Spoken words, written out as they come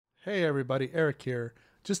Hey everybody, Eric here.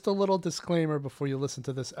 Just a little disclaimer before you listen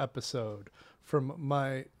to this episode from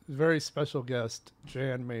my very special guest,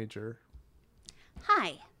 Jan Major.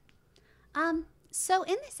 Hi. So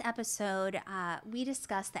in this episode, we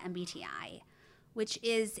discuss the MBTI, which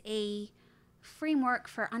is a framework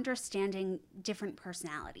for understanding different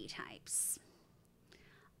personality types.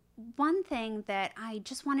 One thing that I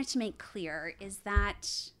just wanted to make clear is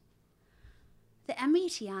that the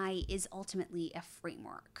MBTI is ultimately a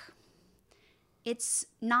framework. It's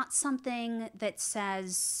not something that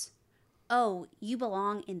says, oh, you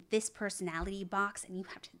belong in this personality box and you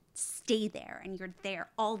have to stay there and you're there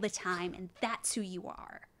all the time and that's who you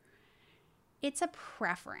are. It's a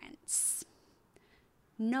preference.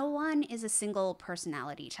 No one is a single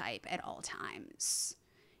personality type at all times.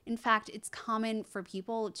 In fact, it's common for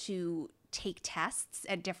people to take tests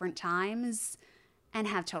at different times and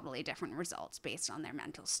have totally different results based on their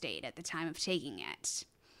mental state at the time of taking it.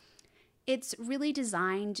 It's really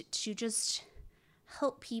designed to just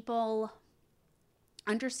help people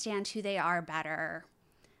understand who they are better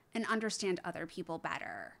and understand other people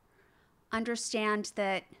better. Understand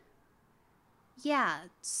that, yeah,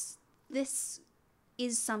 this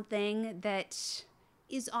is something that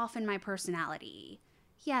is often my personality.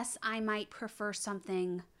 Yes, I might prefer some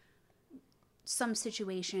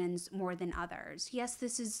situations more than others. Yes,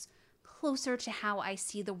 this is closer to how I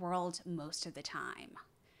see the world most of the time.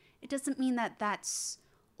 It doesn't mean that that's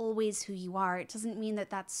always who you are. It doesn't mean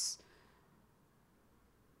that that's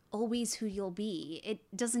always who you'll be. It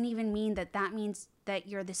doesn't even mean that that means that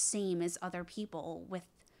you're the same as other people with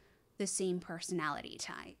the same personality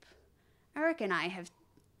type. Eric and I have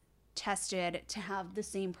tested to have the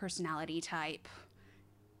same personality type,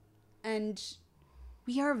 and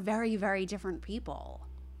we are very, very different people.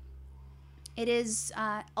 It is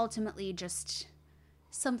ultimately just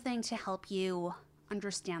something to help you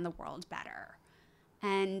understand the world better.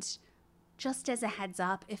 And just as a heads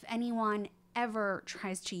up, if anyone ever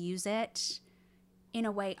tries to use it in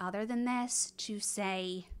a way other than this to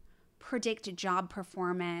say, predict job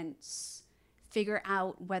performance, figure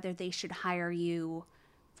out whether they should hire you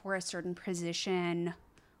for a certain position,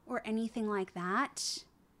 or anything like that,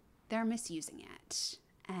 they're misusing it.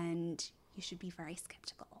 And you should be very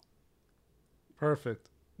skeptical. Perfect.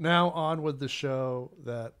 Now on with the show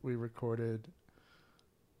that we recorded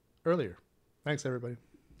earlier. Thanks, everybody.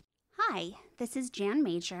 Hi, this is Jan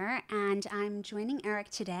Major, and I'm joining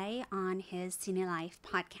Eric today on his Cine Life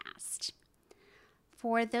podcast.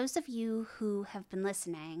 For those of you who have been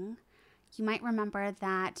listening, you might remember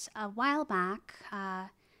that a while back,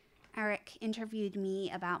 Eric interviewed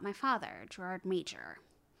me about my father, Gerard Major.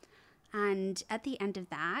 And at the end of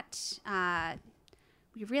that,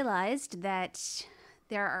 we realized that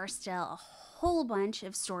there are still a whole bunch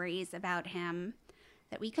of stories about him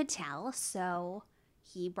that we could tell, so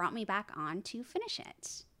he brought me back on to finish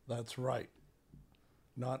it. That's right.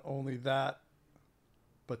 Not only that,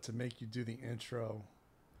 but to make you do the intro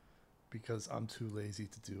because I'm too lazy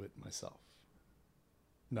to do it myself.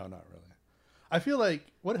 No, not really. I feel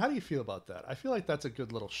like, how do you feel about that? I feel like that's a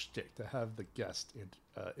good little shtick to have the guest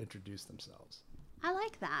introduce themselves. I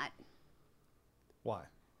like that. Why?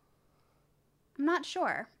 I'm not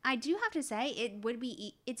sure. I do have to say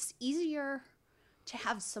it's easier to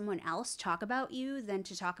have someone else talk about you than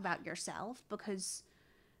to talk about yourself, because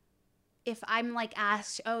if I'm like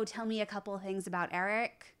asked, oh, tell me a couple of things about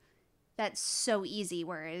Eric, that's so easy.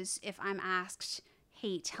 Whereas if I'm asked,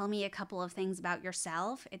 hey, tell me a couple of things about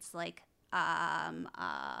yourself, it's like,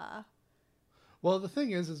 Well, the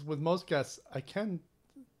thing is with most guests, I can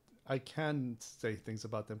say things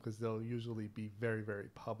about them because they'll usually be very, very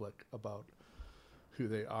public about who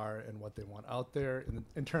they are and what they want out there.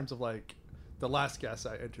 In terms of like the last guest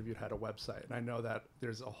I interviewed had a website, and I know that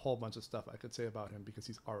there's a whole bunch of stuff I could say about him because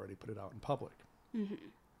he's already put it out in public. Mm-hmm.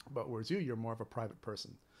 But whereas you're more of a private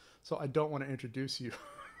person. So I don't want to introduce you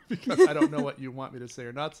because I don't know what you want me to say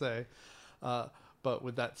or not say. But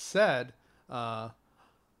with that said, I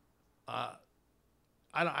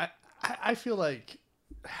feel like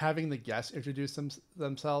having the guests introduce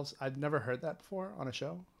themselves, I've never heard that before on a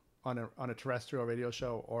show, on a terrestrial radio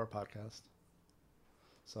show or a podcast.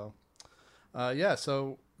 So,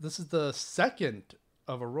 so this is the second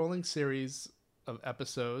of a rolling series of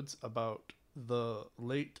episodes about the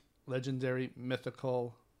late legendary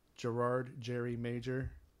mythical Gerard Jerry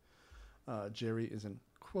Major. Jerry is in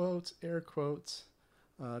quotes, air quotes,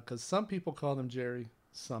 because some people called him Jerry,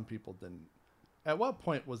 some people didn't. At what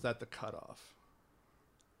point was that the cutoff?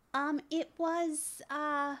 It was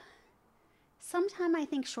sometime I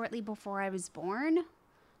think shortly before I was born.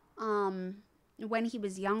 when he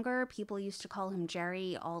was younger, people used to call him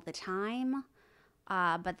Jerry all the time.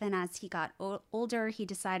 But then as he got older, he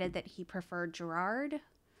decided that he preferred Gerard.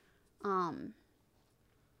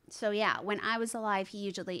 So yeah, when I was alive, he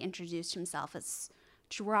usually introduced himself as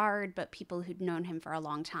Gerard, but people who'd known him for a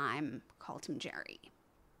long time called him Jerry.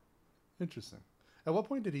 Interesting. At what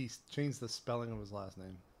point did he change the spelling of his last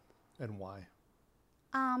name, and why?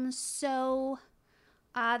 The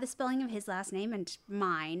spelling of his last name and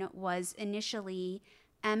mine was initially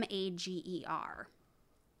Mager.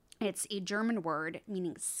 It's a German word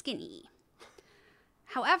meaning skinny.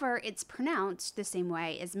 However, it's pronounced the same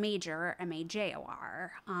way as major,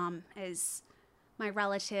 Major, as my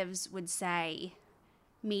relatives would say,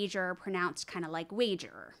 major pronounced kind of like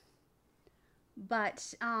wager.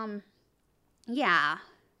 But, yeah,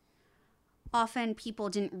 often people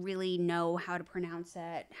didn't really know how to pronounce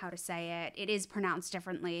it, how to say it. It is pronounced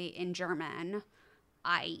differently in German.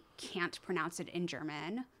 I can't pronounce it in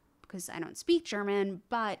German because I don't speak German,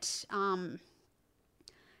 but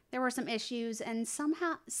there were some issues, and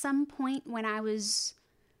some point when I was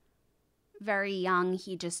very young,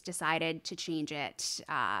 he just decided to change it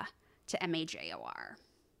to Major.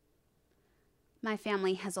 My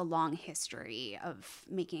family has a long history of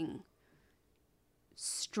making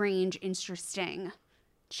strange, interesting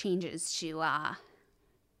changes to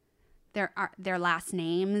their last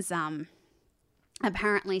names.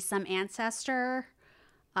 Apparently, some ancestor,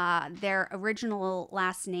 their original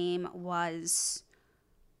last name was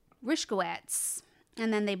Rishkowitz,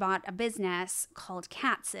 and then they bought a business called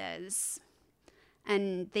Katz's,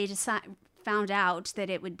 and they found out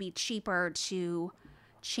that it would be cheaper to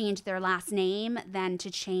change their last name than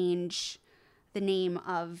to change the name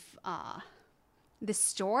of the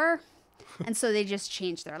store, and so they just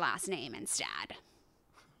changed their last name instead.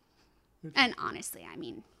 And honestly, I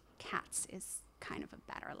mean, Katz is kind of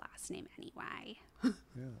a better last name anyway.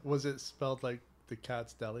 Yeah. Was it spelled like the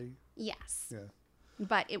Cat's Deli? Yes. Yeah.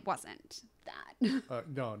 But it wasn't that.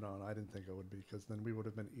 No, I didn't think it would be, because then we would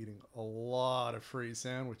have been eating a lot of free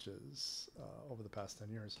sandwiches over the past 10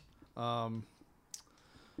 years.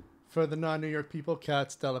 For the non-New York people,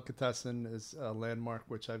 Katz Delicatessen is a landmark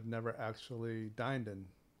which I've never actually dined in.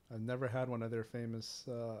 I've never had one of their famous,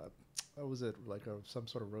 what was it, like some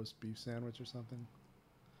sort of roast beef sandwich or something?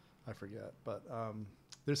 I forget. But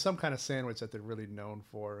there's some kind of sandwich that they're really known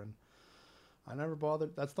for, and I never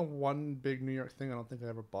bothered. That's the one big New York thing I don't think I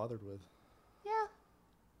ever bothered with. Yeah.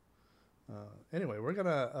 Anyway, we're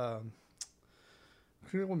gonna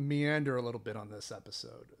meander a little bit on this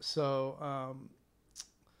episode. So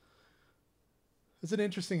it's an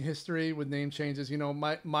interesting history with name changes. You know,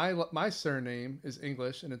 my surname is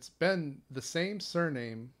English, and it's been the same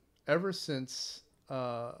surname ever since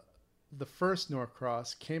the first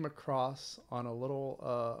Norcross came across on a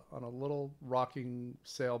little rocking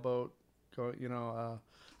sailboat. I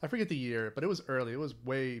forget the year, but it was early. It was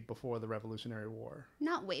way before the Revolutionary War.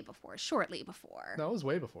 Not way before, shortly before. No, it was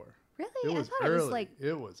way before. Really? It was I thought early. it was like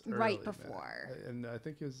it was right early, before. man. And I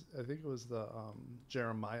think it was the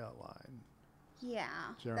Jeremiah line.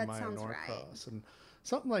 Yeah, Jeremiah that sounds Norcross. right. And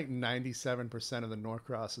something like 97% of the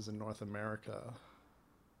Norcrosses in North America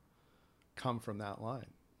come from that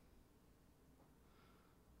line.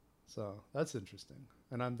 So that's interesting.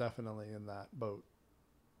 And I'm definitely in that boat.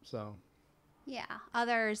 So Yeah,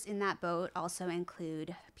 others in that boat also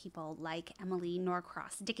include people like Emily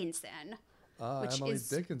Norcross Dickinson, which Emily is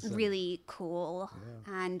Dickinson. really cool.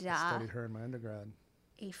 Yeah. And I studied her in my undergrad.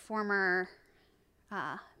 a former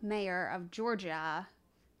mayor of Georgia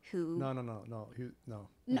who... No.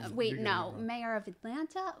 Mayor of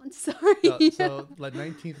Atlanta? I'm sorry. So, like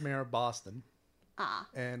 19th mayor of Boston. Ah.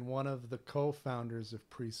 And one of the co-founders of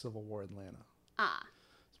pre-Civil War Atlanta. Ah.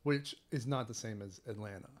 Which is not the same as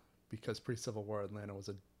Atlanta, because pre-Civil War Atlanta was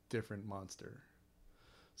a different monster.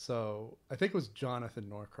 So I think it was Jonathan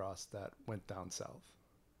Norcross that went down south.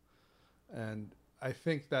 And I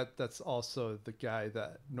think that's also the guy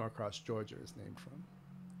that Norcross, Georgia is named from.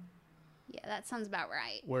 Yeah, that sounds about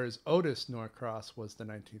right. Whereas Otis Norcross was the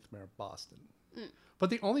 19th mayor of Boston. Mm. But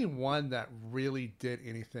the only one that really did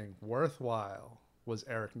anything worthwhile was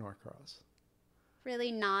Eric Norcross.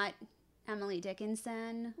 Really not Emily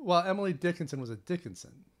Dickinson? Well, Emily Dickinson was a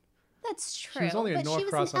Dickinson. That's true. She was only a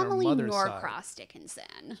Norcross on her mother's side. Norcross Dickinson.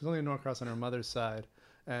 She was only a Norcross on her mother's side.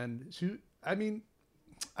 And I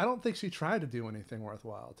don't think she tried to do anything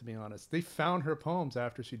worthwhile, to be honest. They found her poems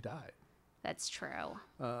after she died. That's true.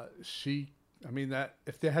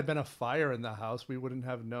 If there had been a fire in the house, we wouldn't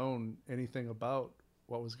have known anything about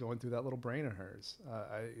what was going through that little brain of hers.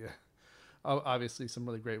 Obviously, some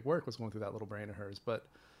really great work was going through that little brain of hers, but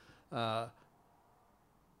I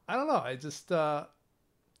I don't know. I just I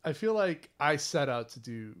feel like I set out to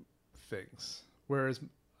do things, whereas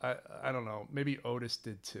I don't know. Maybe Otis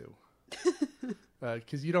did too,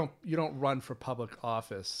 because you don't run for public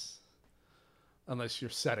office unless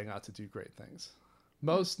you're setting out to do great things.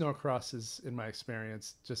 Most Norcrosses, in my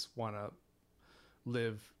experience, just want to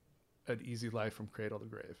live an easy life from cradle to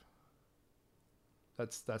grave.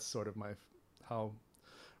 That's sort of how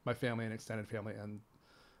my family and extended family, and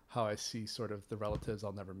how I see sort of the relatives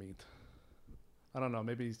I'll never meet. I don't know.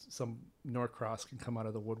 Maybe some Norcross can come out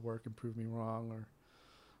of the woodwork and prove me wrong, or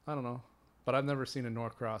I don't know. But I've never seen a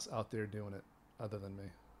Norcross out there doing it other than me.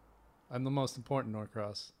 I'm the most important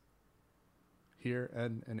Norcross here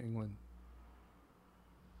and in England.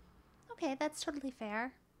 Okay, that's totally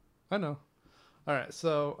fair. I know. All right,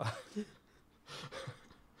 so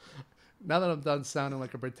now that I'm done sounding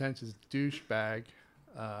like a pretentious douchebag,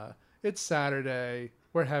 it's Saturday.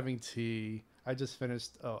 We're having tea. I just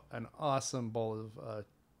finished an awesome bowl of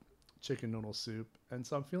chicken noodle soup, and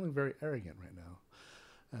so I'm feeling very arrogant right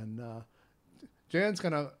now. And Jan's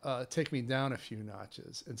gonna take me down a few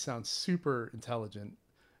notches and sound super intelligent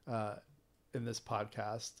in this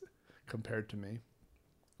podcast compared to me.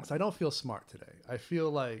 So I don't feel smart today. I feel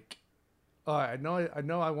like, oh, I know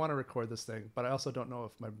I want to record this thing, but I also don't know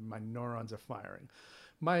if my neurons are firing.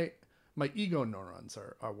 My ego neurons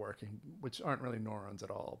are working, which aren't really neurons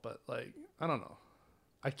at all. But like, I don't know.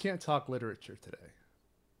 I can't talk literature today.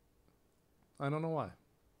 I don't know why.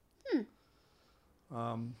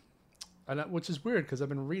 Which is weird because I've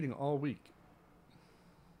been reading all week.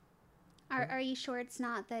 Are you sure it's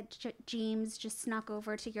not that James just snuck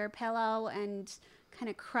over to your pillow and kind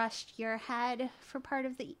of crushed your head for part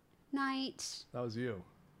of the night? That was you.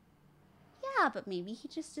 Yeah, but maybe he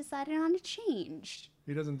just decided on a change.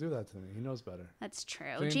 He doesn't do that to me. He knows better. That's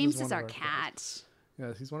true. James is our cat. Cats.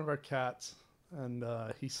 Yeah, he's one of our cats, and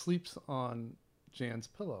he sleeps on Jan's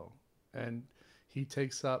pillow, and he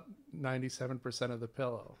takes up 97% of the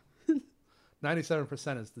pillow.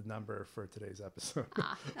 97% is the number for today's episode.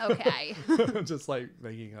 Ah, okay. Just like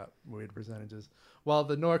making up weird percentages. While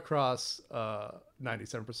the Norcross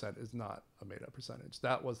 97% is not a made up percentage.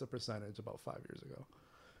 That was the percentage about 5 years ago.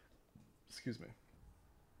 Excuse me.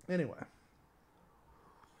 Anyway.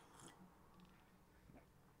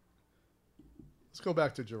 Let's go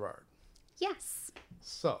back to Gerard. Yes.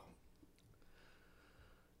 So,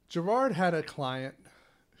 Gerard had a client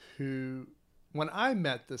who, when I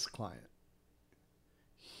met this client,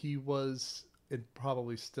 he was, and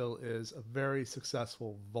probably still is, a very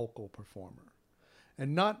successful vocal performer.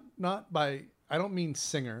 And not by, I don't mean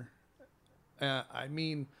singer. I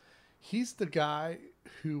mean, he's the guy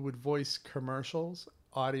who would voice commercials,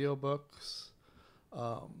 audiobooks,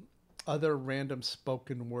 other random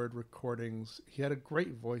spoken word recordings. He had a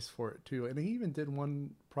great voice for it too. And he even did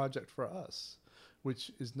one project for us,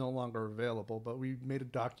 which is no longer available, but we made a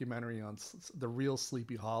documentary on the real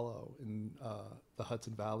Sleepy Hollow in the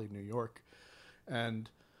Hudson Valley, New York. And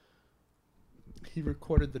he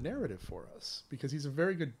recorded the narrative for us because he's a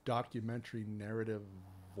very good documentary narrative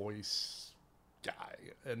voice guy.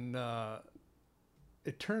 And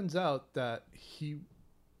it turns out that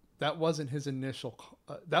that wasn't his initial,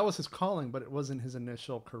 that was his calling, but it wasn't his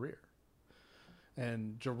initial career.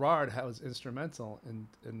 And Gerard was instrumental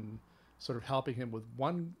in sort of helping him with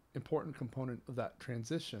one important component of that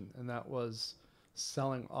transition, and that was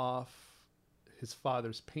selling off his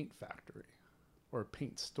father's paint factory or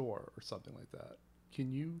paint store or something like that.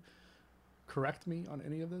 Can you correct me on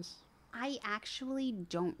any of this? I actually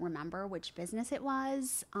don't remember which business it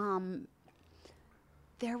was.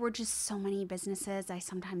 There were just so many businesses. I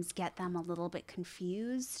sometimes get them a little bit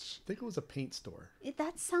confused. I think it was a paint store.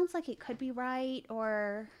 That sounds like it could be right,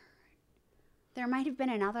 or there might have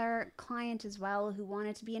been another client as well who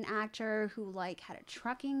wanted to be an actor who like had a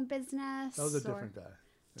trucking business. That was a different guy.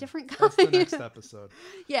 Different guy. That's the next episode.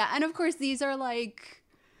 Yeah, and of course these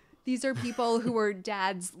are people who were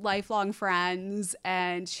Dad's lifelong friends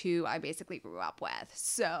and who I basically grew up with.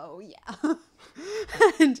 So yeah.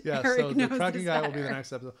 And yeah, Eric so the knows trucking guy better. will be the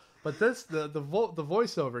next episode. But this the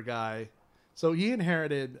voiceover guy, so he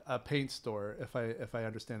inherited a paint store, if I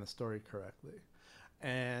understand the story correctly.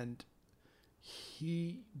 And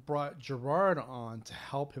he brought Gerard on to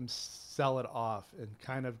help him sell it off and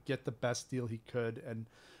kind of get the best deal he could and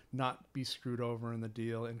not be screwed over in the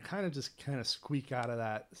deal and kind of squeak out of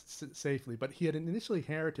that safely. But he had initially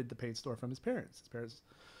inherited the paint store from his parents. His parents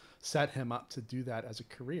set him up to do that as a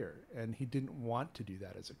career, and he didn't want to do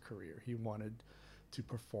that as a career. He wanted to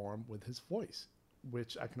perform with his voice,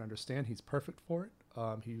 which I can understand. He's perfect for it.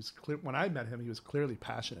 He was clear when I met him. He was clearly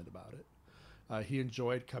passionate about it. He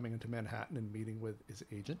enjoyed coming into Manhattan and meeting with his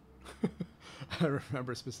agent. I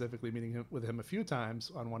remember specifically meeting with him a few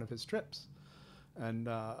times on one of his trips, and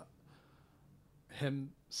him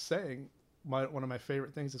saying, one of my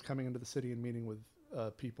favorite things is coming into the city and meeting with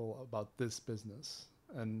people about this business.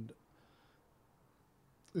 And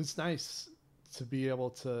it's nice to be able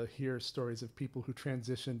to hear stories of people who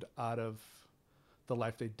transitioned out of the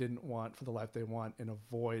life they didn't want for the life they want, and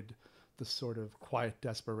avoid the sort of quiet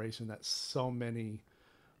desperation that so many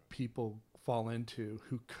people fall into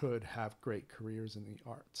who could have great careers in the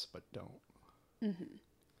arts but don't. Mm-hmm.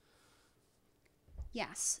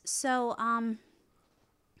 Yes. So,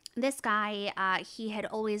 this guy, he had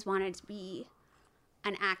always wanted to be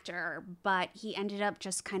an actor, but he ended up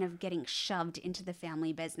just kind of getting shoved into the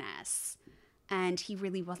family business. And he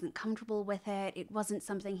really wasn't comfortable with it. It wasn't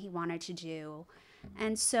something he wanted to do.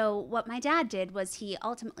 And so what my dad did was he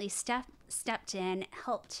ultimately stepped in,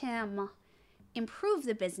 helped him improve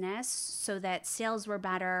the business so that sales were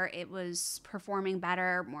better, it was performing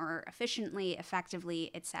better, more efficiently,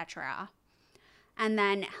 effectively, etc. And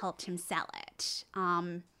then helped him sell it.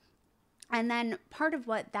 And then part of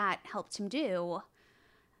what that helped him do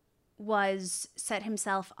was set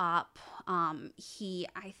himself up. He,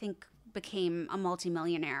 I think, became a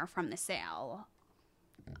multimillionaire from the sale.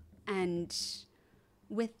 And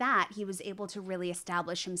with that, he was able to really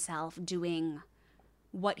establish himself doing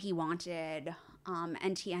what he wanted.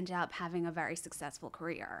 And he ended up having a very successful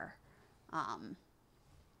career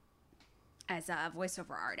as a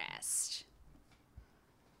voiceover artist.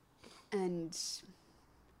 And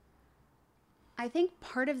I think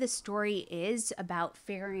part of the story is about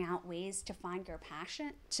figuring out ways to find your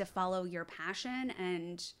passion, to follow your passion,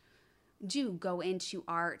 and do go into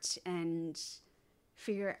art and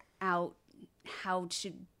figure out how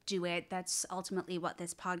to do it. That's ultimately what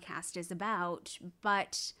this podcast is about.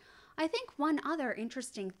 But I think one other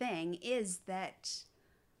interesting thing is that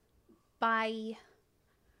by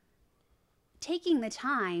taking the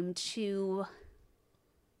time to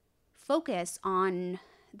focus on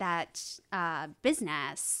that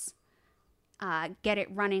business, get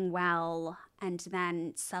it running well, and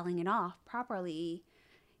then selling it off properly,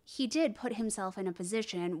 he did put himself in a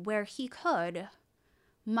position where he could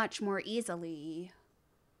much more easily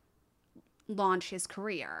launch his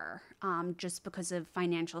career, just because of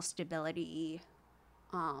financial stability,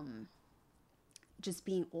 just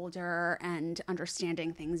being older and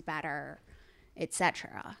understanding things better,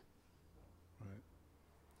 etc. Right.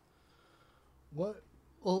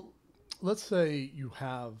 Well, let's say you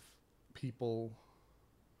have people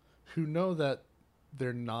who know that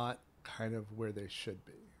they're not kind of where they should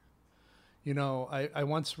be. You know, I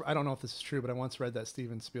once, I don't know if this is true, but I once read that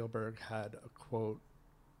Steven Spielberg had a quote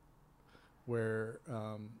where,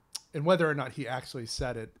 and whether or not he actually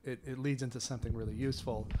said it, it leads into something really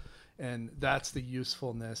useful. And that's the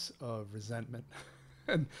usefulness of resentment.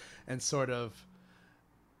 and sort of,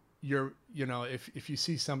 you know, if you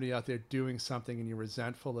see somebody out there doing something and you're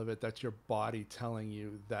resentful of it, that's your body telling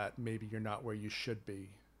you that maybe you're not where you should be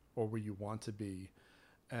or where you want to be,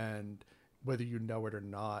 and whether you know it or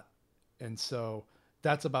not. And so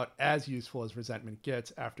that's about as useful as resentment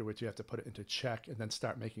gets, after which you have to put it into check and then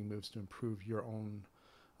start making moves to improve your own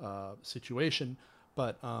situation.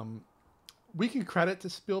 But we can credit to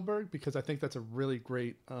Spielberg because I think that's a really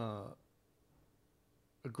great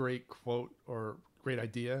quote or great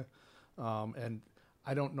idea. And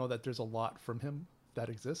I don't know that there's a lot from him that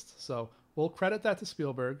exists. So we'll credit that to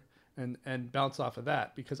Spielberg and bounce off of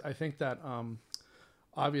that, because I think that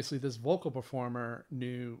obviously this vocal performer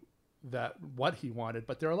knew that what he wanted,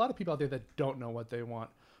 but there are a lot of people out there that don't know what they want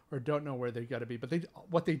or don't know where they got to be. But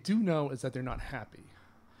what they do know is that they're not happy.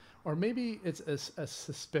 Or maybe it's a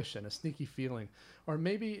suspicion, a sneaky feeling. Or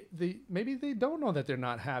maybe they don't know that they're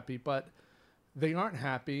not happy, but they aren't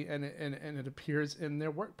happy, and it appears in their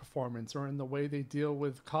work performance or in the way they deal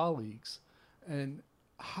with colleagues. And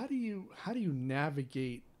how do you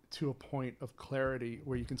navigate to a point of clarity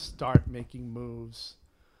where you can start making moves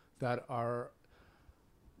that are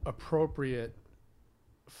appropriate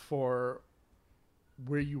for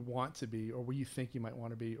where you want to be, or where you think you might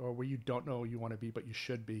want to be, or where you don't know you want to be but you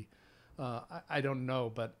should be? I don't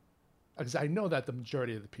know, but because I know that the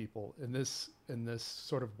majority of the people in this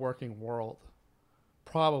sort of working world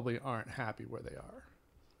probably aren't happy where they are.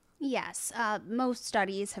 Yes, most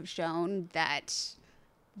studies have shown that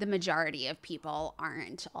the majority of people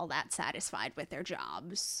aren't all that satisfied with their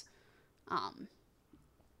jobs.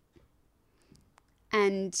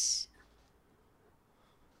 And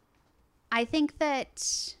I think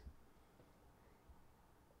that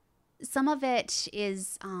some of it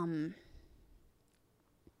is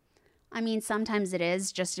I mean, sometimes it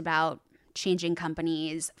is just about changing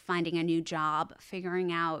companies, finding a new job,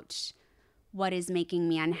 figuring out what is making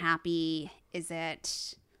me unhappy. Is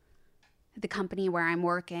it the company where I'm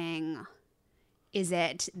working? Is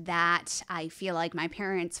it that I feel like my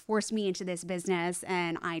parents forced me into this business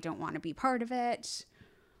and I don't want to be part of it?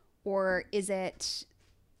 Or is it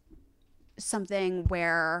something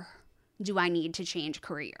where do I need to change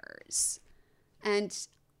careers? And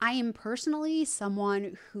I am personally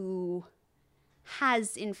someone who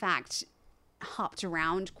has, in fact, hopped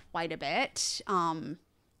around quite a bit.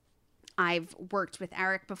 I've worked with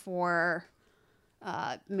Eric before,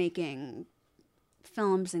 making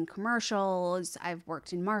films and commercials. I've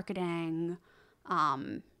worked in marketing.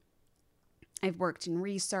 I've worked in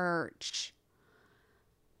research.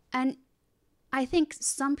 And I think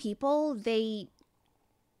some people, they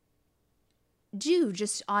do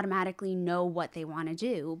just automatically know what they want to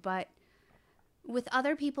do. But with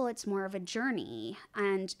other people, it's more of a journey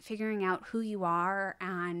and figuring out who you are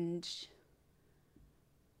and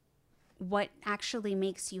what actually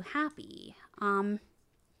makes you happy.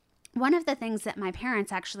 One of the things that my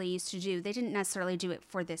parents actually used to do, they didn't necessarily do it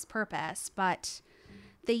for this purpose, but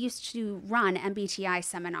they used to run MBTI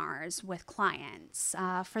seminars with clients.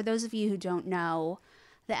 For those of you who don't know,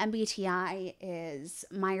 the MBTI is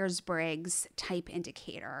Myers-Briggs Type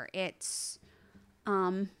Indicator. It's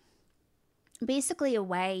basically a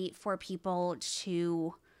way for people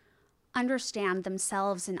to understand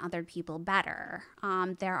themselves and other people better.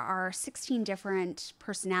 There are 16 different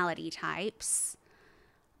personality types.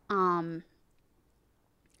 And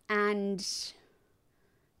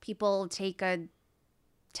people take a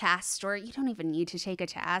test, or you don't even need to take a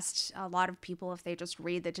test. A lot of people, if they just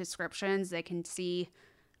read the descriptions, they can see,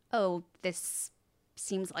 oh, this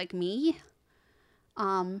seems like me.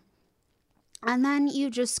 And then you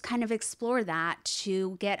just kind of explore that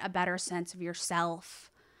to get a better sense of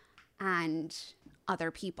yourself and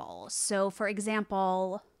other people. So, for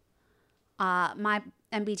example, my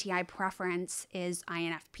MBTI preference is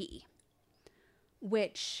INFP,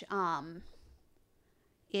 which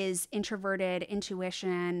is introverted,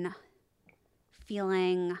 intuition,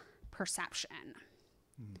 feeling, perception.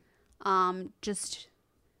 Just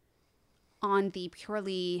on the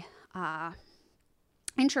purely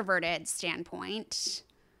introverted standpoint,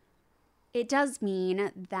 it does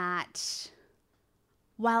mean that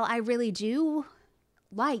while I really do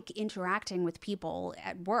like interacting with people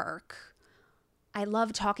at work, I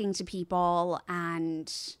love talking to people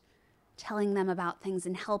and telling them about things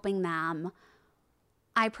and helping them,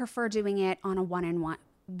 I prefer doing it on a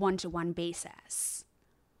one-to-one basis.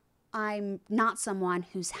 I'm not someone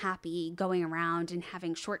who's happy going around and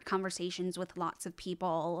having short conversations with lots of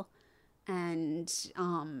people and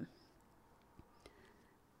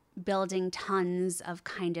building tons of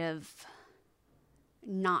kind of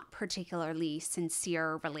not particularly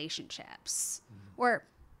sincere relationships. Or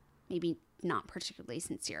maybe not particularly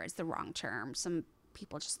sincere is the wrong term. Some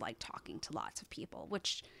people just like talking to lots of people,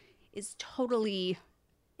 which is totally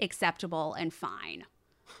acceptable and fine.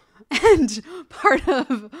 And part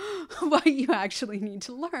of what you actually need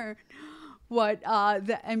to learn, what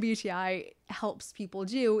the MBTI helps people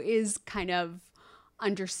do, is kind of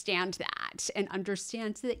understand that and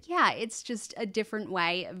understand that, yeah, it's just a different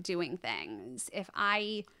way of doing things. If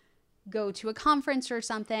I go to a conference or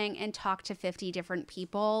something and talk to 50 different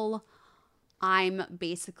people, I'm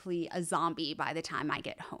basically a zombie by the time I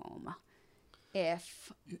get home.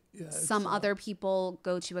 If some other people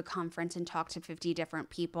go to a conference and talk to 50 different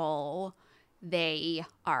people, they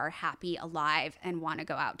are happy, alive, and want to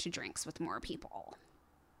go out to drinks with more people.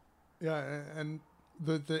 Yeah, and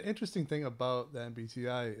the interesting thing about the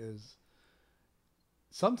MBTI is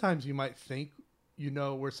sometimes you might think you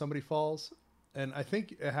know where somebody falls. And I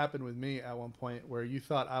think it happened with me at one point where you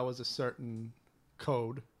thought I was a certain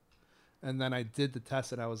code, and then I did the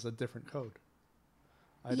test and I was a different code.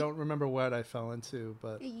 I don't remember what I fell into,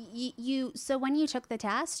 but So when you took the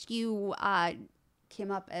test, you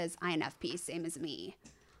came up as INFP, same as me.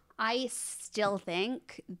 I still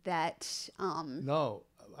think that no,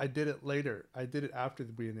 I did it later. I did it after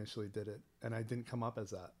we initially did it, and I didn't come up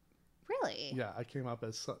as that. Really? Yeah, I came up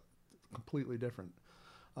as completely different.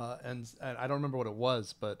 And I don't remember what it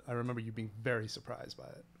was, but I remember you being very surprised by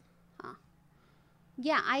it. Huh.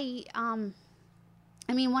 Yeah,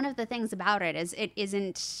 I mean, one of the things about it is it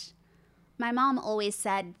isn't... My mom always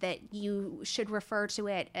said that you should refer to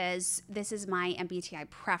it as, this is my MBTI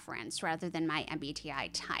preference rather than my MBTI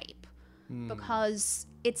type. Because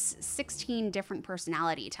it's 16 different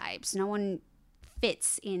personality types. No one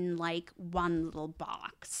fits in like one little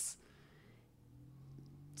box.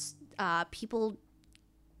 People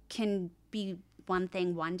can be one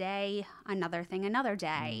thing one day, another thing another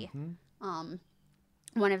day.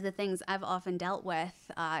 One of the things I've often dealt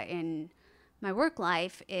with in my work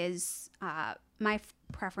life is my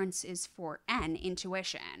preference is for N,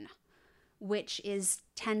 intuition, which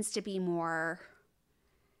tends to be more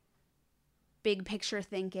big picture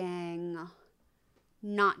thinking,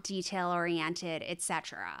 not detail oriented,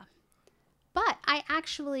 etc. But I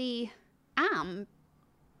actually am.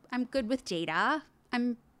 I'm good with data.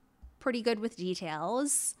 I'm pretty good with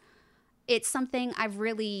details. It's something I've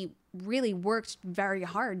really, really worked very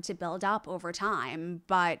hard to build up over time,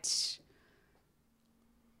 but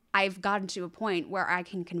I've gotten to a point where I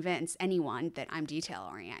can convince anyone that I'm detail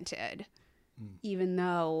oriented, even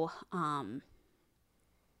though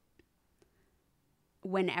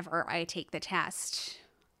whenever I take the test,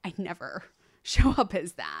 I never show up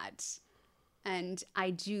as that. And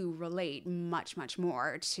I do relate much, much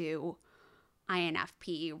more to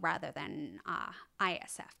INFP rather than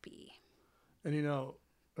ISFP. And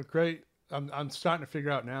I'm starting to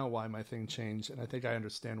figure out now why my thing changed, and I think I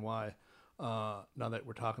understand why. Now that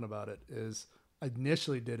we're talking about it, is I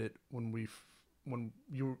initially did it when we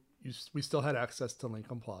still had access to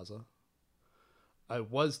Lincoln Plaza. I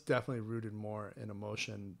was definitely rooted more in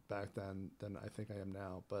emotion back then than I think I am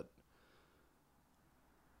now, but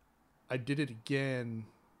I did it again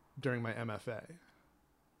during my MFA,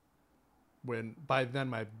 when by then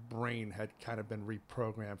my brain had kind of been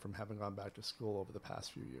reprogrammed from having gone back to school over the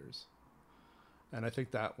past few years. And I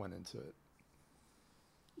think that went into it.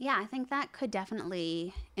 Yeah, I think that could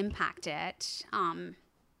definitely impact it.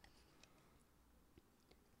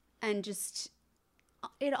 And just,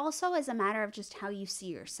 it also is a matter of just how you see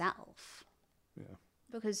yourself. Yeah.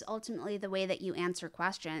 Because ultimately the way that you answer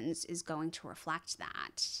questions is going to reflect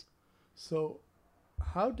that. So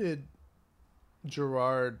how did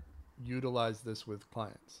Gerard utilize this with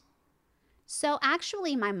clients? So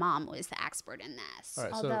actually my mom was the expert in this, All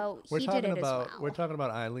right, although so he did it as well. We're talking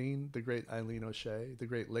about Eileen, the great Eileen O'Shea, the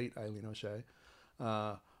great late Eileen O'Shea,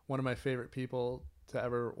 one of my favorite people to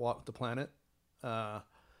ever walk the planet.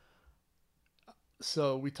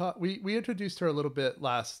 So we introduced her a little bit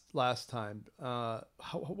last time.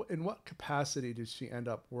 In what capacity did she end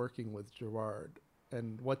up working with Gerard,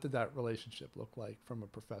 and what did that relationship look like from a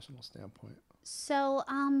professional standpoint? So,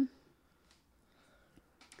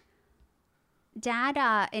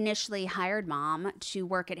 Dad initially hired Mom to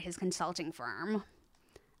work at his consulting firm,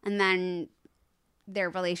 and then their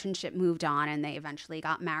relationship moved on and they eventually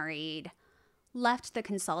got married, left the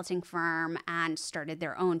consulting firm, and started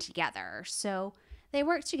their own together. So they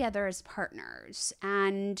worked together as partners,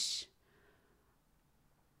 and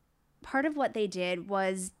part of what they did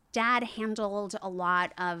was Dad handled a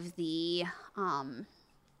lot of the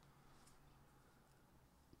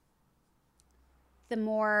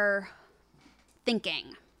more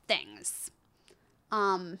thinking things.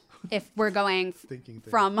 If we're going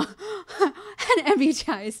from an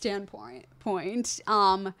MBTI standpoint,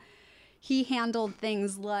 he handled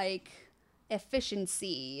things like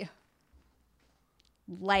efficiency,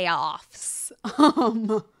 layoffs.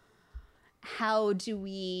 How do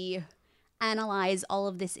we analyze all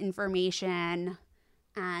of this information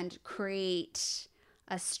and create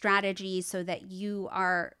a strategy so that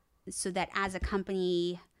as a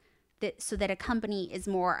company, so that a company is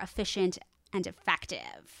more efficient and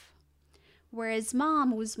effective. Whereas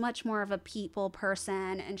Mom was much more of a people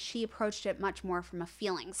person, and she approached it much more from a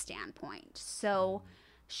feeling standpoint. So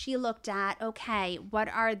she looked at, okay, what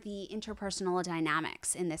are the interpersonal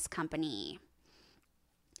dynamics in this company?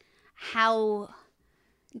 How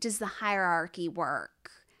does the hierarchy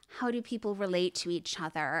work? How do people relate to each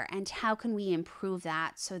other? And how can we improve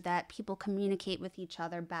that so that people communicate with each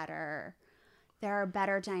other better? There are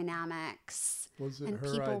better dynamics. Was it and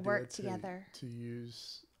her people idea work together to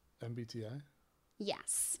use MBTI?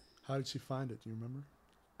 Yes. How did she find it? Do you remember?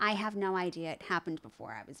 I have no idea. It happened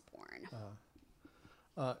before I was born.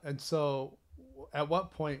 And so at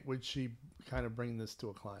what point would she kind of bring this to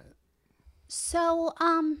a client? So,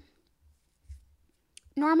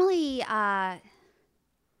 normally,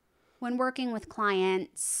 when working with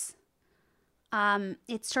clients,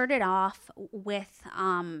 it started off with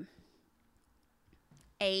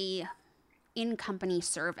a in-company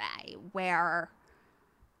survey where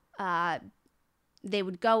they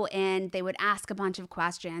would go in, they would ask a bunch of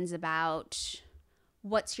questions about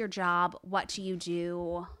what's your job, what do you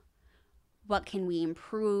do, what can we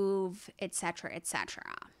improve, etc., etc.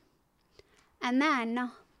 And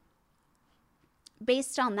then,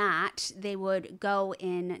 based on that, they might go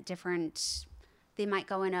in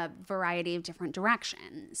a variety of different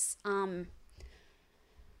directions.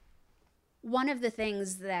 one of the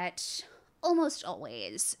things that almost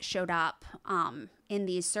always showed up in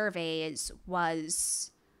these surveys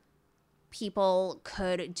was people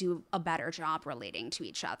could do a better job relating to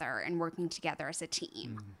each other and working together as a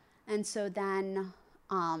team. And so then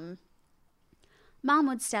Mom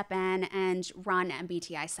would step in and run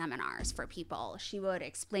MBTI seminars for people. She would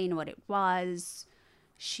explain what it was.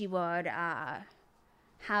 She would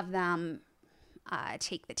have them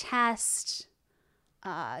take the test,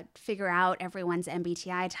 figure out everyone's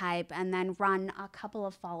MBTI type, and then run a couple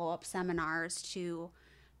of follow-up seminars to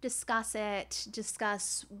discuss it,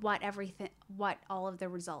 discuss what all of the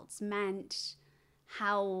results meant,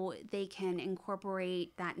 how they can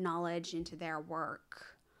incorporate that knowledge into their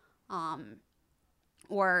work.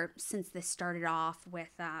 Or since this started off with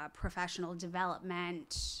professional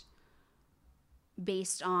development,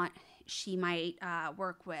 based on, she might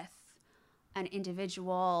work with an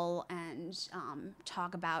individual and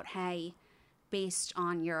talk about, hey, based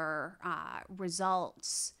on your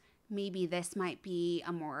results, maybe this might be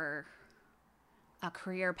a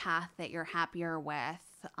career path that you're happier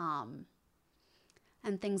with, and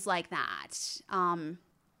things like that.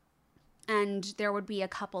 And there would be a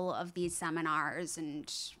couple of these seminars,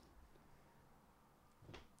 and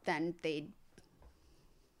then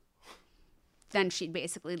she'd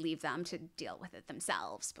basically leave them to deal with it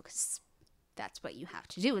themselves, because that's what you have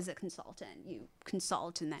to do as a consultant. You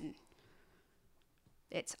consult, and then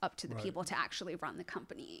it's up to the people to actually run the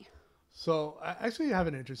company. So I actually have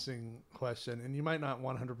an interesting question, and you might not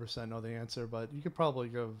 100% know the answer, but you could probably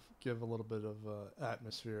give a little bit of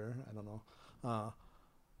atmosphere. I don't know.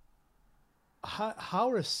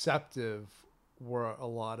 How receptive were a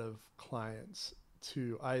lot of clients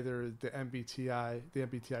to either the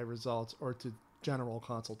MBTI results, or to general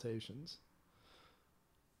consultations?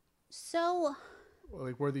 So,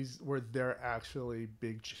 like, were there actually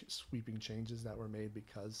big sweeping changes that were made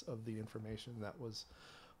because of the information that was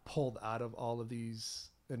pulled out of all of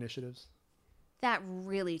these initiatives? That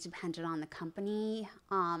really depended on the company.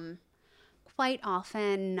 Quite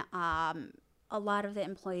often, a lot of the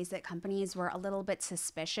employees at companies were a little bit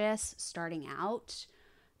suspicious starting out,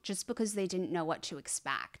 just because they didn't know what to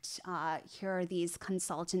expect. Here are these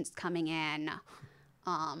consultants coming in.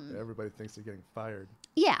 Everybody thinks they're getting fired.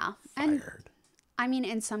 Yeah. Fired. And I mean,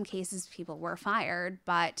 in some cases, people were fired,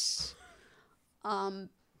 but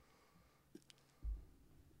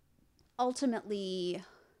ultimately,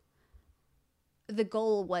 the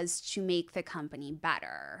goal was to make the company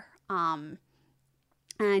better.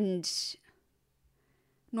 And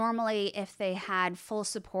normally, if they had full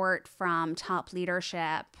support from top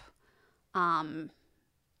leadership,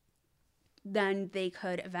 then they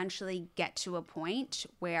could eventually get to a point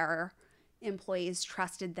where employees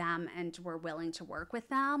trusted them and were willing to work with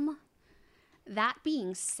them. That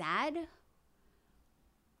being said,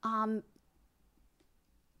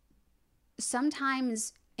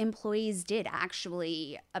 sometimes employees did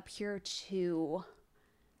actually appear to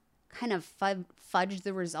kind of fudge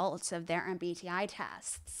the results of their MBTI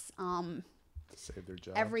tests. Save their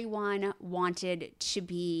job. Everyone wanted to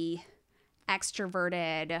be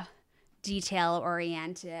extroverted,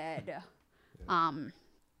 detail-oriented,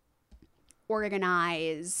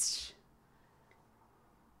 organized,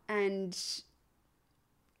 and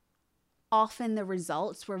often the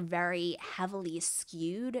results were very heavily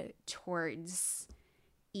skewed towards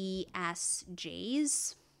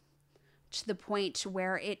ESJs, to the point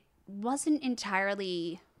where it wasn't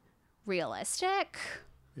entirely realistic.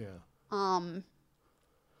 Yeah. Well,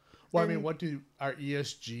 I mean, are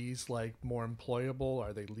ESGs like more employable?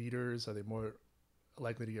 Are they leaders? Are they more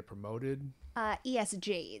likely to get promoted?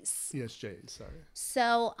 ESJs. ESJs, sorry.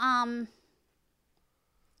 So,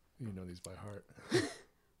 you know these by heart.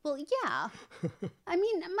 Well, yeah. I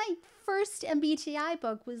mean, my first MBTI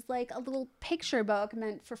book was like a little picture book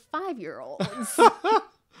meant for 5-year-olds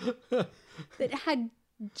that had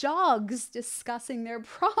dogs discussing their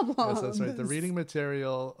problems. Yes, that's right. The reading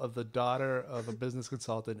material of the daughter of a business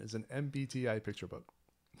consultant is an MBTI picture book.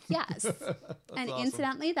 Yes. And awesome.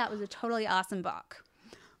 Incidentally, that was a totally awesome book.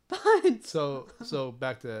 But so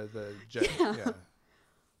back to the yeah.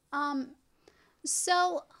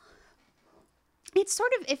 So it's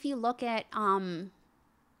sort of, if you look at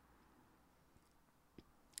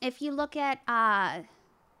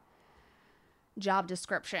job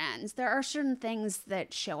descriptions, there are certain things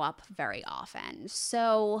that show up very often.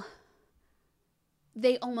 So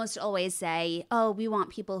they almost always say, oh, we want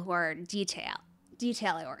people who are detail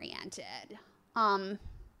oriented.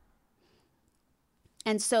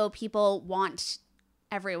 And so people want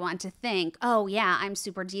everyone to think, oh yeah, I'm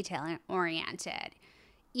super detail oriented.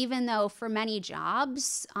 Even though for many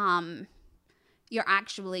jobs, you're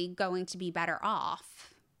actually going to be better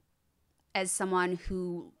off as someone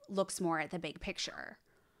who looks more at the big picture.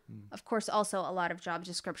 Of course, also a lot of job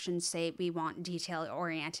descriptions say we want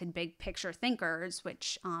detail-oriented, big picture thinkers,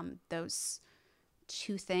 which those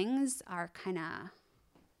two things are kind of...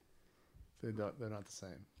 They're not the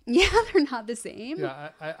same. Yeah, they're not the same. Yeah,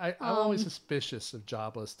 I'm always suspicious of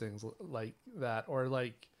job listings like that, or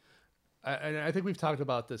like, I think we've talked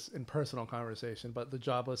about this in personal conversation, but the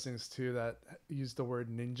job listings too that use the word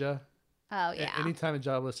ninja. Oh, yeah. Anytime a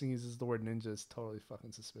job listing uses the word ninja is totally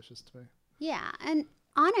fucking suspicious to me. Yeah, and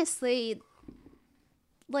honestly,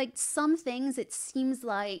 like some things it seems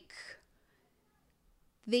like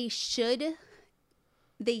they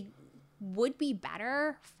would be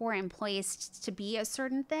better for employees to be a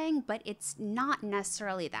certain thing, but it's not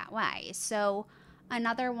necessarily that way. So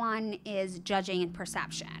another one is judging and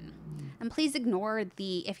perception. And please ignore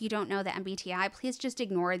if you don't know the MBTI, please just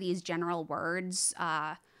ignore these general words.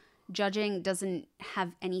 Judging doesn't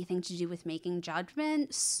have anything to do with making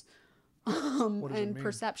judgments. What does it And mean?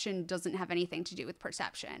 perception doesn't have anything to do with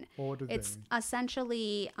perception. Well, what do they It's mean?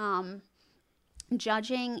 essentially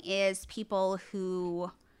judging is people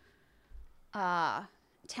who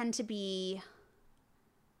tend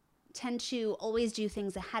to always do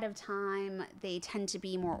things ahead of time. They tend to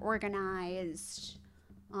be more organized.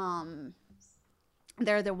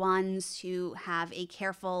 They're the ones who have a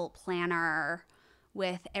careful planner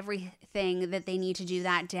with everything that they need to do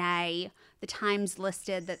that day, the times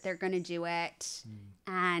listed that they're going to do it,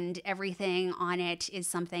 and everything on it is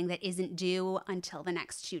something that isn't due until the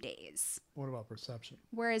next 2 days. What about perception?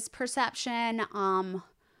 Whereas perception,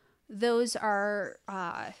 those are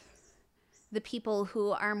the people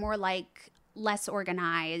who are more like less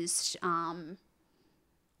organized,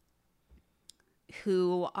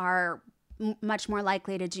 who are much more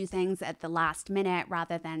likely to do things at the last minute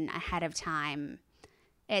rather than ahead of time,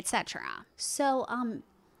 etc. So,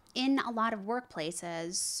 in a lot of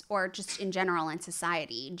workplaces, or just in general in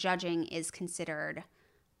society, judging is considered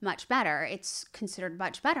much better. It's considered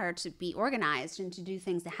much better to be organized and to do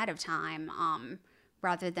things ahead of time,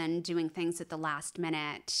 rather than doing things at the last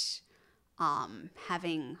minute,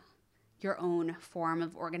 having your own form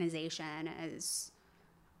of organization, as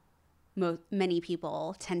many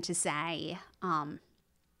people tend to say.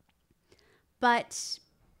 But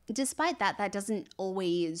despite that, that doesn't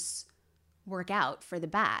always work out for the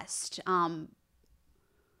best.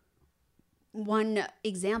 One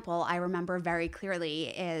example I remember very clearly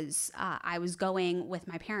is I was going with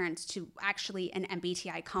my parents to actually an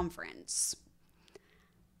MBTI conference.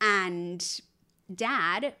 And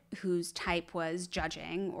Dad, whose type was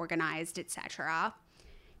judging, organized, etc.,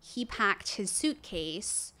 he packed his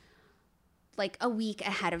suitcase like a week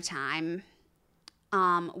ahead of time.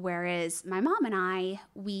 Whereas my mom and I,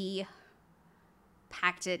 we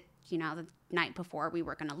packed it, the night before we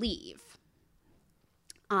were going to leave.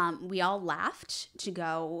 We all left to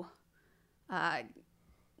go to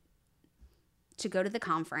the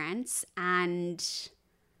conference, and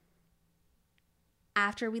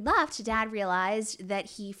after we left, Dad realized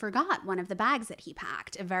that he forgot one of the bags that he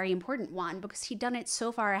packed, a very important one, because he'd done it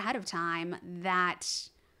so far ahead of time that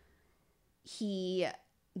he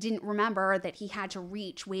didn't remember that he had to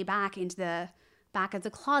reach way back into the back of the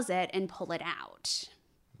closet and pull it out.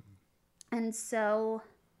 And so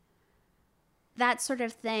that sort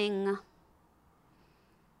of thing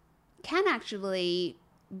can actually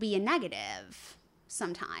be a negative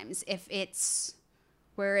sometimes if it's...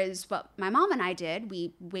 Whereas what my mom and I did,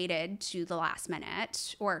 we waited to the last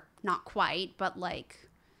minute, or not quite, but like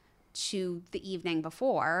to the evening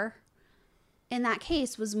before. In that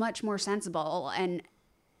case, was much more sensible and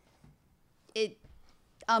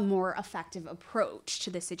a more effective approach to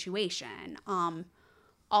the situation.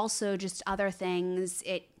 Also, just other things.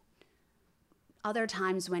 Other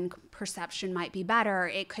times when perception might be better,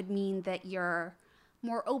 it could mean that you're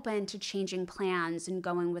more open to changing plans and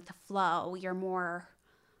going with the flow. You're more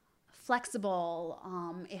flexible.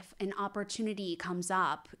 If an opportunity comes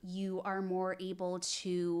up, you are more able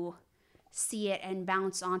to see it and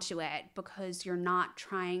bounce onto it because you're not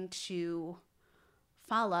trying to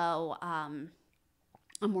follow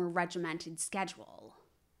a more regimented schedule.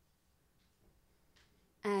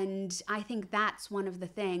 And I think that's one of the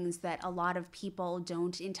things that a lot of people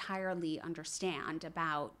don't entirely understand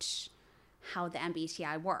about how the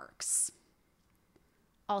MBTI works.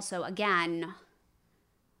 Also, again,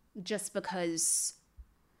 just because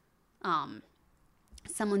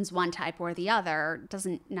someone's one type or the other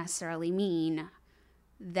doesn't necessarily mean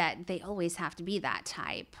that they always have to be that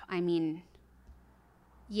type. I mean,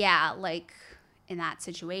 yeah, like in that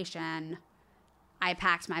situation, I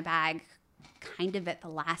packed my bag kind of at the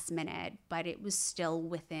last minute, but it was still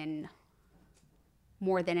within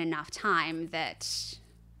more than enough time that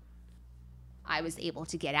I was able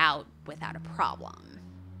to get out without a problem.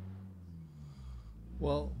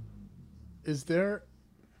 Well, is there,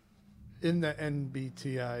 in the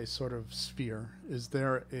MBTI sort of sphere, is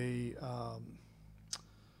there a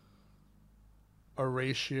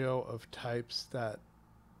ratio of types that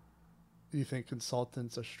you think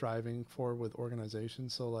consultants are striving for with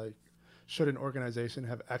organizations? So, like, should an organization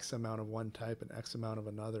have X amount of one type and X amount of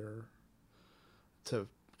another to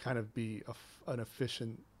kind of be an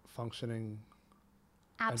efficient functioning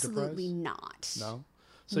Absolutely enterprise? not. No?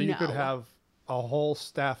 So you could No. have a whole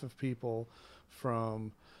staff of people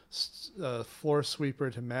from floor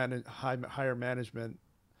sweeper to higher management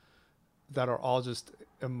that are all just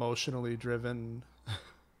emotionally driven.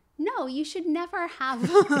 No, you should never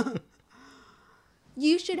have.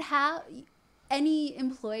 You should have. Any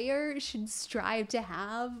employer should strive to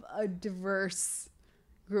have a diverse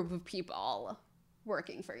group of people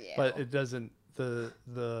working for you. But it doesn't, the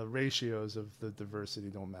ratios of the diversity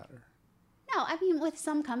don't matter. No, I mean, with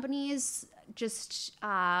some companies, just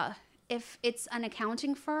if it's an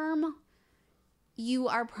accounting firm, you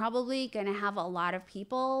are probably going to have a lot of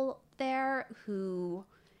people there who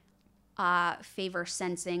favor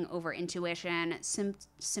sensing over intuition,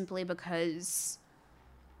 simply because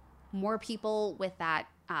more people with that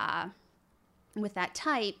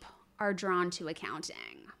type are drawn to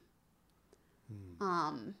accounting.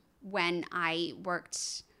 When I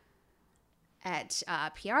worked at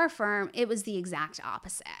a PR firm, it was the exact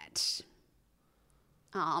opposite.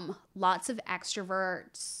 Lots of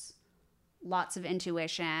extroverts, lots of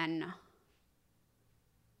intuition.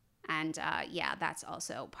 And yeah, that's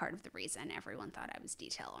also part of the reason everyone thought I was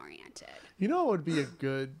detail-oriented. You know what would be a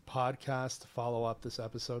good podcast to follow up this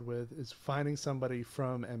episode with is finding somebody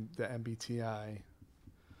from the MBTI,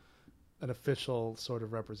 an official sort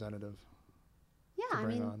of representative. Yeah, I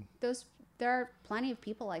mean, on. there are plenty of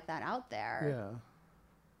people like that out there. Yeah.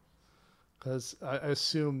 Because I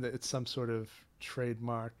assume that it's some sort of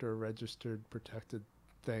trademarked or registered protected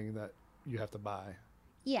thing that you have to buy.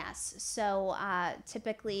 Yes. So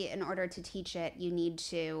typically, in order to teach it, you need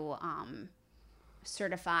to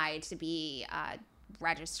certify to be a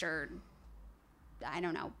registered, I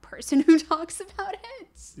don't know, person who talks about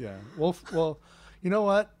it. Yeah. Well, you know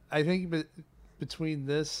what? I think between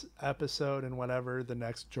this episode and whatever the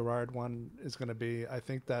next Gerard one is going to be, I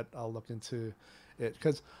think that I'll look into it,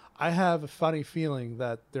 because I have a funny feeling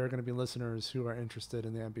that there are going to be listeners who are interested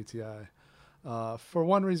in the MBTI for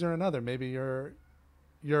one reason or another. Maybe you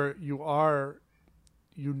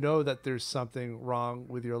know that there's something wrong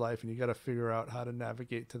with your life and you got to figure out how to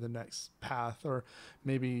navigate to the next path, or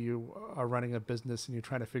maybe you are running a business and you're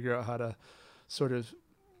trying to figure out how to sort of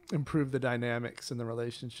improve the dynamics in the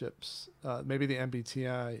relationships. Maybe the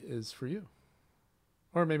MBTI is for you,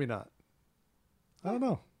 or maybe not. I don't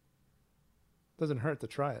know. Doesn't hurt to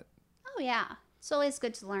try it. Oh yeah, it's always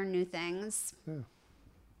good to learn new things. Yeah.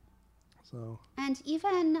 So. And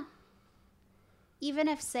even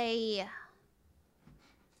if, say,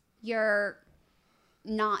 you're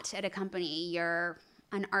not at a company, you're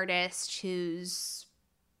an artist who's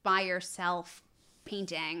by yourself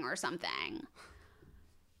painting or something,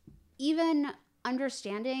 even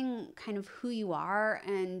understanding kind of who you are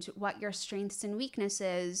and what your strengths and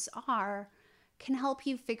weaknesses are can help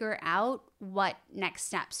you figure out what next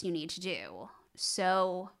steps you need to do.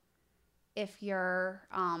 So if you're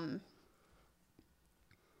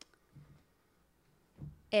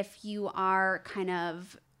if you are kind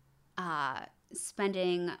of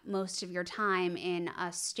spending most of your time in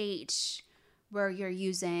a state where you're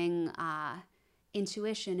using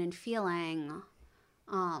intuition and feeling,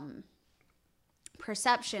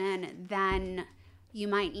 perception, then you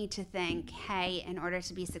might need to think, hey, in order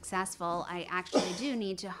to be successful, I actually do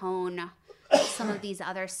need to hone some of these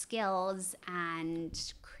other skills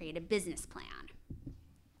and create a business plan.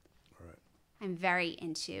 All right. I'm very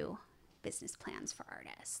into business plans for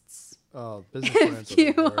artists. Oh, business plans are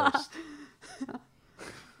the worst.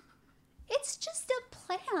 It's just a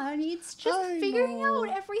plan. It's just figuring out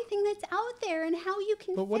everything that's out there and how you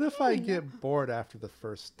can. But what if I get bored after the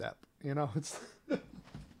first step? You know, it's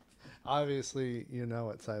obviously, you know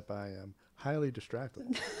what type I am. Highly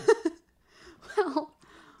distractible. Well,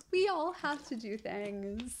 we all have to do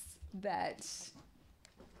things that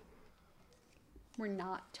we're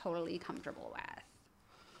not totally comfortable with.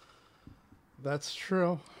 That's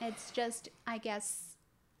true. It's just, I guess,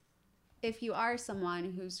 if you are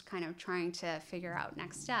someone who's kind of trying to figure out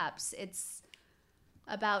next steps, it's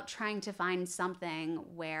about trying to find something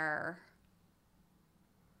where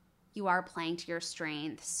you are playing to your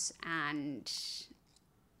strengths and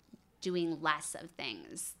doing less of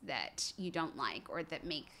things that you don't like or that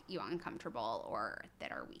make you uncomfortable or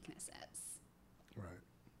that are weaknesses. Right.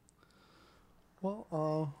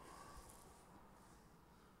 Well,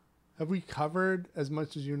 have we covered as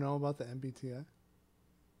much as you know about the MBTI?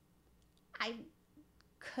 I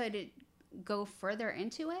could go further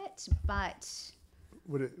into it, but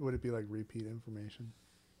Would it be like repeat information?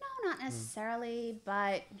 no, not necessarily,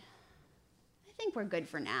 but I think we're good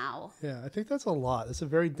for now. Yeah, I think that's a lot. It's a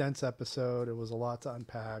very dense episode. It was a lot to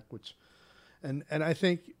unpack, and I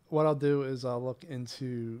think what I'll do is I'll look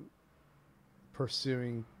into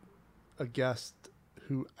pursuing a guest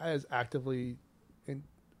who is actively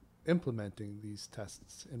implementing these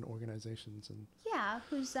tests in organizations, and Yeah,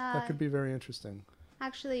 who's that could be very interesting.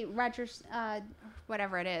 actually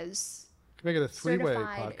whatever it is, Could make it a three-way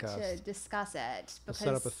certified podcast. to discuss it. We'll Because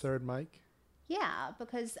set up a third mic. yeah,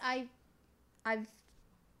 because I've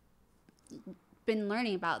been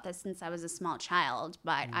learning about this since I was a small child,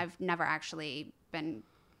 but I've never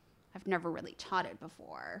really taught it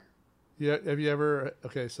before. Yeah, have you ever?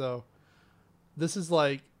 Okay, so this is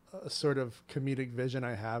like a sort of comedic vision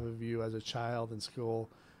I have of you as a child in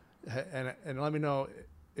school, and let me know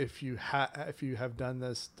if you have done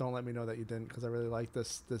this. Don't let me know that you didn't, because I really like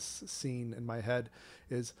this scene in my head.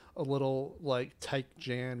 Is a little like Tyke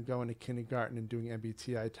Jan going to kindergarten and doing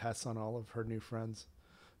MBTI tests on all of her new friends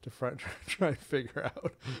to try and figure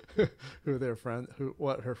out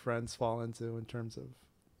what her friends fall into in terms of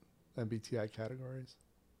MBTI categories.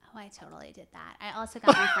 Oh, I totally did that. I also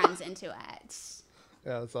got my friends into it.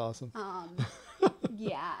 Yeah, that's awesome.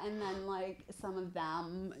 Yeah, and then like some of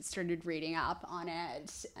them started reading up on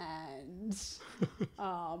it and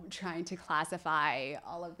trying to classify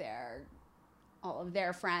all of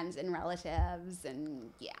their friends and relatives, and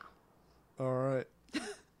yeah. All right.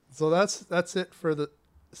 So that's it for the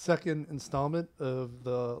second installment of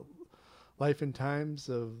the Life and Times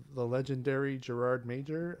of the legendary Gerard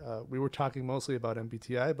Major. We were talking mostly about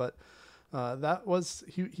MBTI, but that was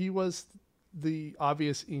he was the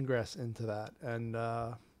obvious ingress into that, and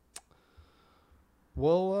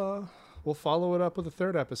we'll follow it up with a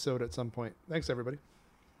third episode at some point. Thanks, everybody.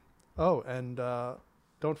 Oh, and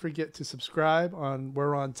don't forget to subscribe.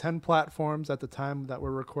 We're on 10 platforms at the time that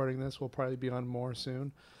we're recording this. We'll probably be on more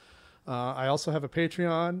soon. I also have a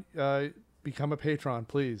Patreon. Become a patron,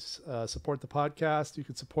 please. Support the podcast. You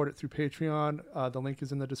can support it through Patreon. The link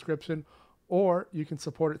is in the description, or you can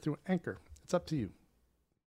support it through Anchor. It's up to you.